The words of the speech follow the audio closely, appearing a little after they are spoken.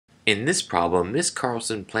In this problem, Miss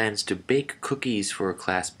Carlson plans to bake cookies for a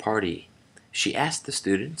class party. She asked the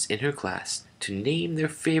students in her class to name their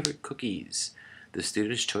favorite cookies. The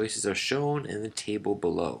students' choices are shown in the table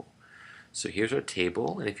below. So here's our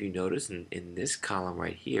table, and if you notice in this column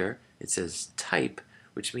right here, it says type,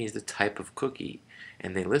 which means the type of cookie,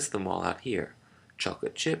 and they list them all out here.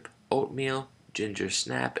 Chocolate chip, oatmeal, ginger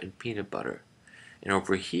snap, and peanut butter. And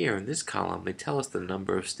over here in this column, they tell us the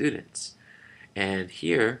number of students. And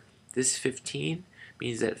here, this 15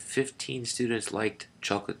 means that 15 students liked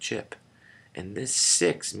chocolate chip. And this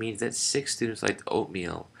 6 means that 6 students liked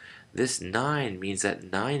oatmeal. This 9 means that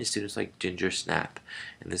 9 students like ginger snap.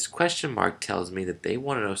 And this question mark tells me that they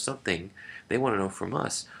want to know something. They want to know from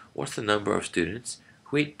us, what's the number of students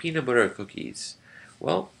who ate peanut butter cookies?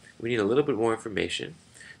 Well, we need a little bit more information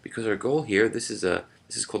because our goal here, this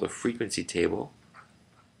is called a frequency table.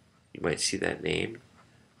 You might see that name,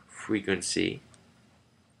 frequency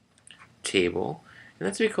table, and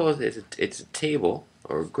that's because it's a table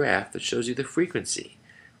or a graph that shows you the frequency.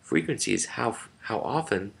 Frequency is how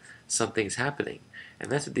often something's happening,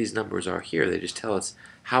 and that's what these numbers are here. They just tell us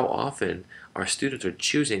how often our students are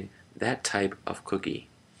choosing that type of cookie.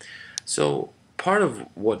 So part of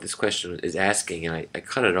what this question is asking, and I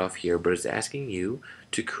cut it off here, but it's asking you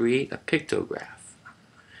to create a pictograph.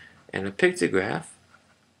 And a pictograph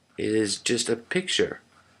is just a picture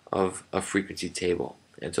of a frequency table.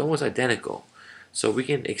 It's almost identical. So we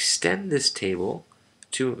can extend this table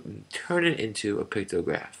to turn it into a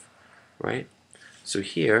pictograph, right? So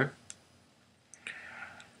here,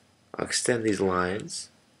 I'll extend these lines.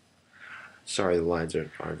 Sorry, the lines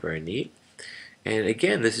aren't very neat. And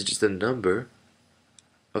again, this is just a number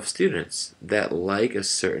of students that like a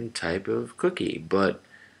certain type of cookie. But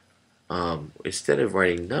instead of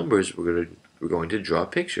writing numbers, we're going to draw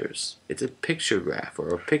pictures. It's a picture graph or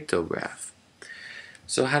a pictograph.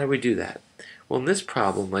 So how do we do that? Well, in this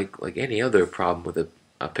problem, like any other problem with a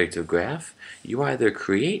pictograph, you either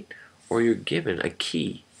create or you're given a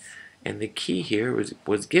key. And the key here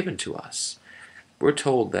was given to us. We're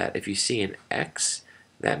told that if you see an X,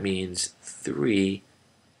 that means 3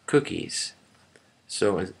 cookies.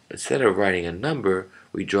 So instead of writing a number,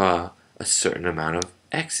 we draw a certain amount of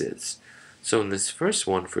X's. So in this first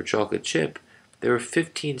one for chocolate chip, there were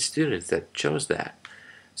 15 students that chose that.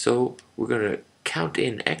 So we're going to count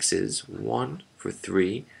in X's, 1 for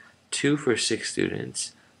 3, 2 for 6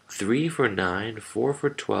 students, 3 for 9, 4 for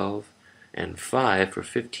 12, and 5 for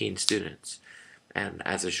 15 students. And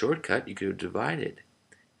as a shortcut, you could have divided.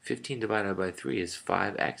 15 divided by 3 is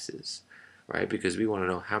 5 X's, right? Because we want to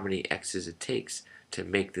know how many X's it takes to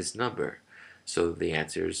make this number. So the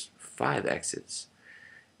answer is 5 X's,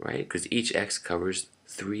 right? Because each X covers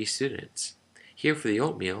 3 students. Here for the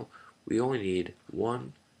oatmeal, we only need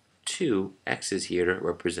 2 X's here to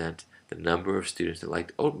represent the number of students that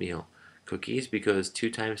liked oatmeal cookies because 2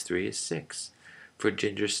 times 3 is 6. For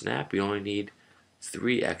ginger snap, we only need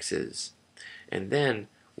 3 X's. And then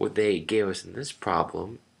what they gave us in this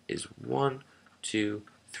problem is 1, 2,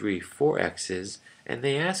 3, 4 X's, and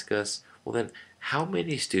they ask us, well then, how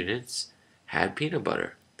many students had peanut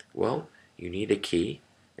butter? Well, you need a key,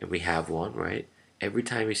 and we have one, right? Every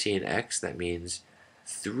time you see an X, that means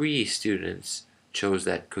 3 students chose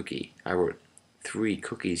that cookie. I wrote 3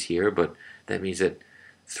 cookies here, but that means that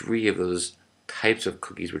 3 of those types of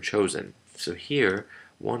cookies were chosen. So here,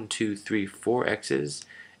 1, 2, 3, 4 X's,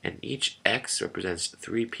 and each X represents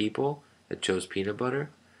 3 people that chose peanut butter.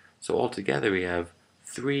 So altogether we have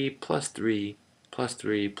 3 plus 3 plus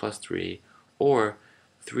 3 plus 3, or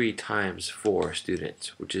 3 times 4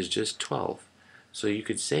 students, which is just 12. So you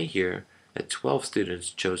could say here that 12 students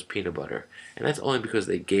chose peanut butter, and that's only because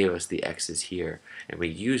they gave us the X's here, and we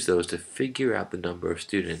used those to figure out the number of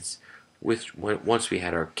students once we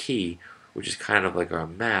had our key, which is kind of like our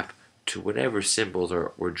map to whatever symbols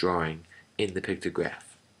we're drawing in the pictograph.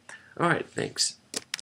 Alright, thanks.